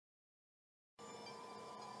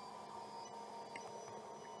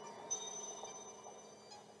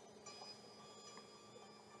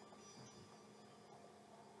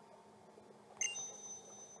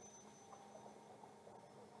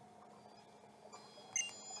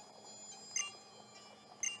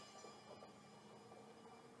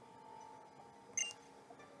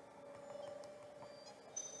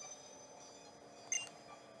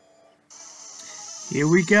Here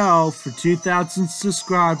we go. For 2,000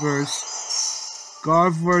 subscribers,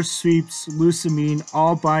 Gardevoir sweeps Lusamine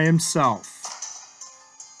all by himself.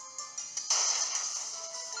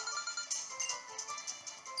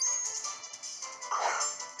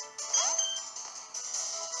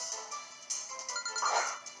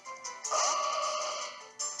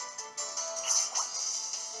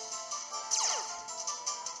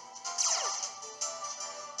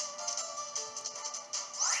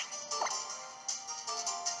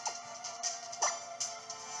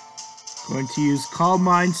 Going to use Calm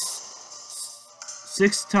Mind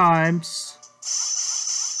 6 times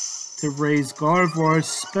to raise Gardevoir's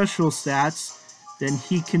special stats. Then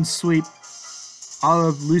he can sweep all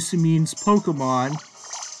of Lusamine's Pokemon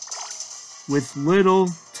with little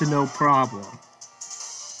to no problem.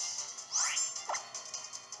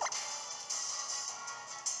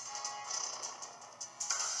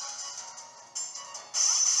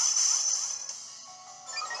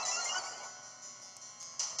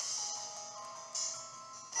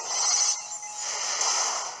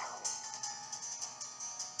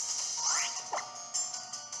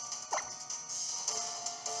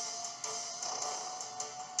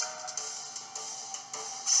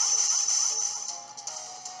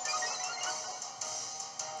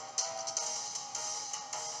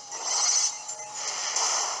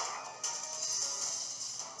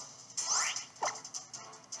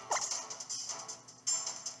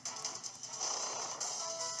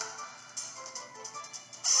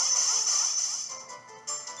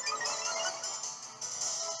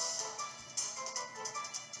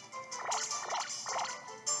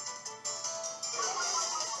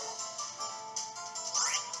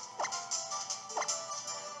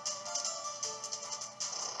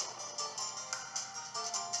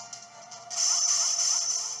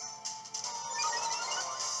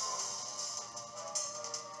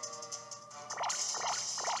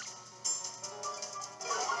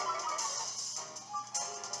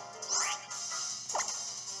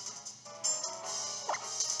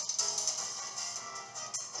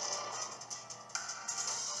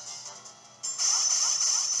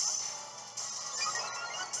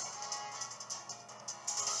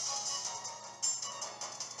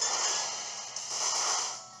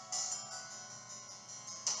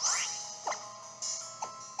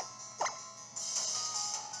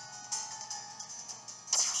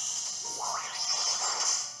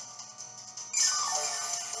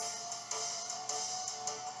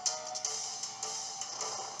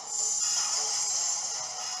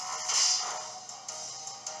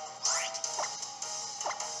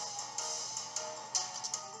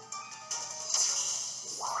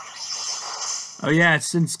 Oh yeah,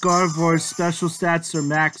 since Gardevoir's special stats are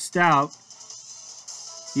maxed out,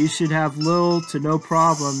 you should have little to no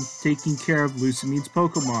problem taking care of Lusamine's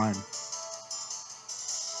Pokemon.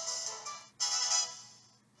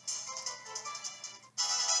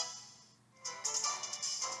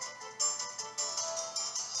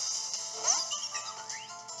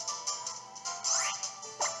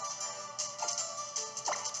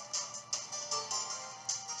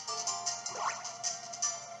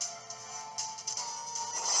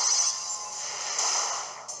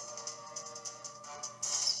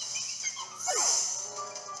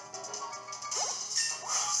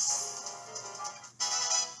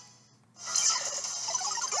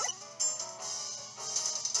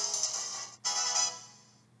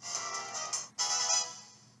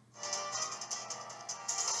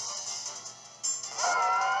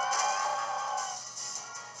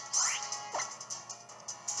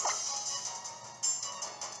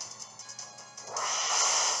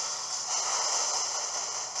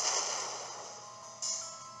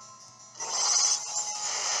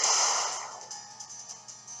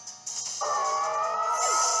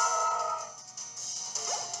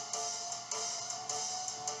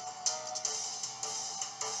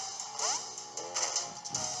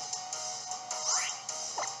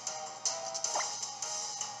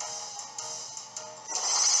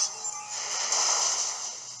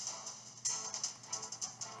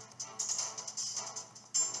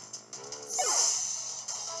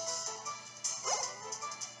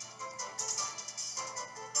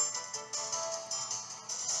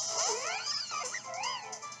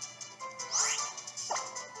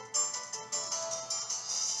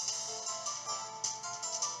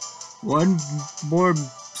 One more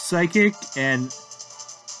Psychic and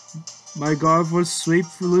my Gardevoir sweep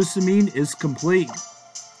for Lusamine is complete.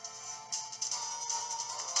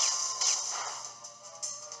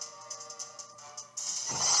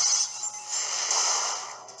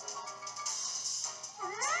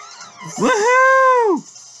 Woohoo!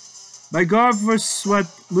 My Gardevoir swept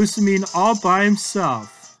Lusamine all by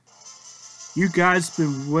himself. You guys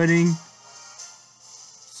been waiting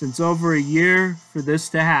since over a year for this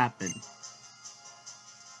to happen.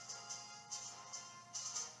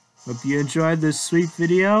 Hope you enjoyed this sweet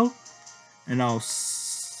video, and I'll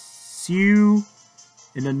see you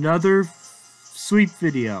in another sweet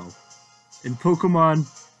video in Pokemon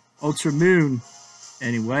Ultra Moon.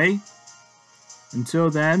 Anyway, until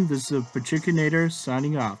then, this is a Pachikinator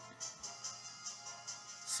signing off.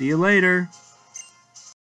 See you later.